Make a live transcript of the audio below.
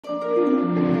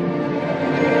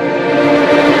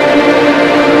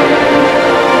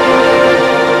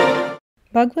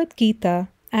Bhagavad Gita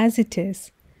as it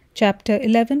is, chapter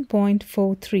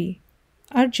 11.43.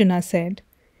 Arjuna said,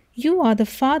 "You are the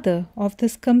father of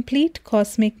this complete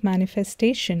cosmic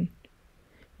manifestation,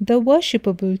 the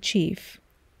worshipable chief,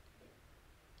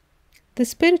 the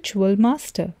spiritual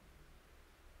master.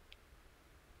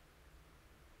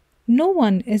 No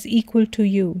one is equal to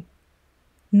you,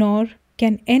 nor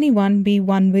can anyone be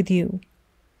one with you.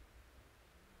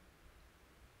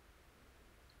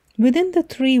 Within the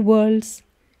three worlds,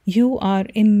 you are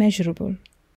immeasurable."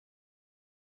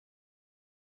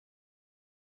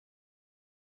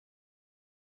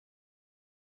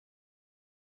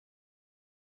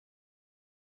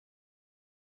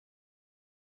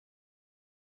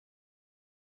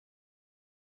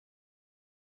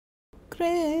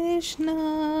 Krishna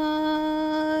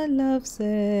loves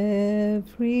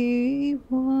everyone.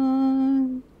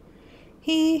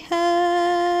 He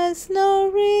has no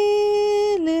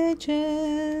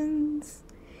religions.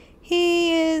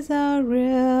 He is our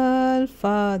real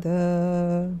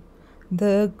Father.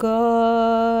 The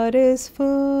God is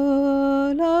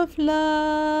full of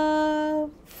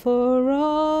love for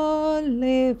all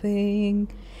living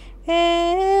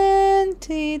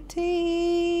entities.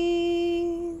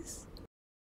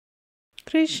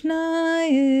 Krishna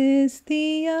is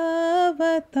the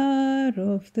avatar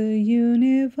of the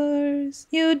universe.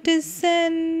 You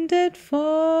descended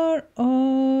for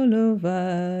all of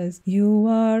us. You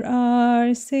are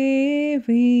our Savior.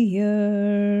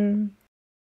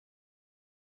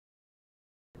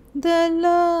 The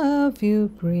love you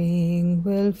bring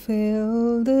will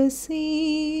fill the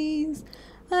seas,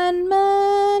 and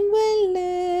man will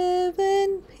live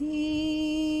in peace.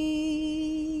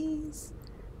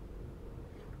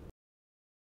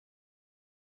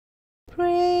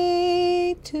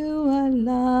 Pray to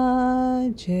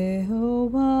Allah,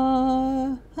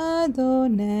 Jehovah,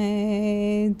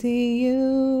 Adonai,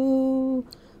 Diyu,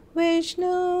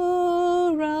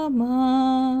 Vishnu,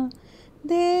 Rama.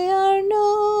 There are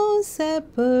no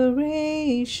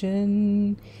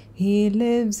separation. He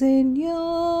lives in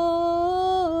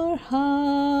your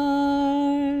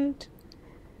heart.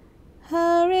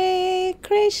 Hare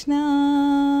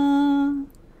Krishna,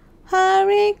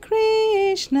 Hare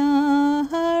Krishna,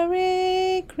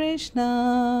 Hare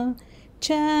Krishna.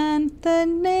 Chant the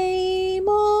name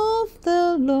of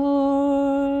the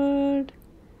Lord.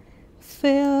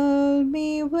 Fill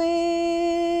me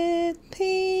with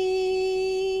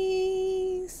peace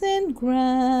and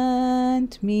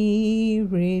grant me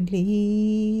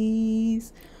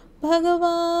release.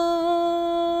 Bhagavan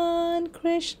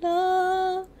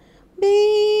Krishna,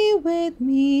 be with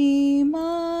me,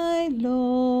 my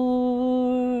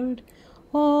Lord.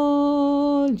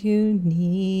 All you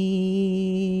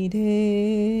need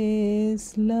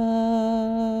is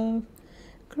love.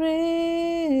 Krishna,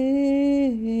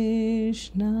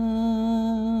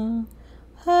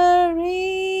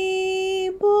 Hari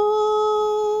Bol.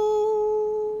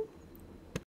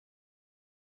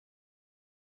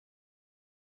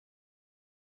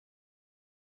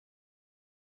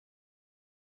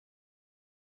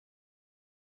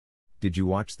 Did you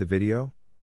watch the video?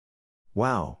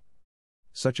 Wow!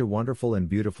 Such a wonderful and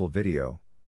beautiful video.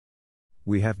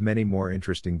 We have many more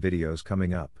interesting videos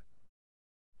coming up.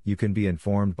 You can be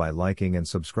informed by liking and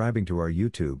subscribing to our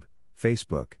YouTube,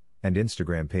 Facebook, and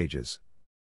Instagram pages.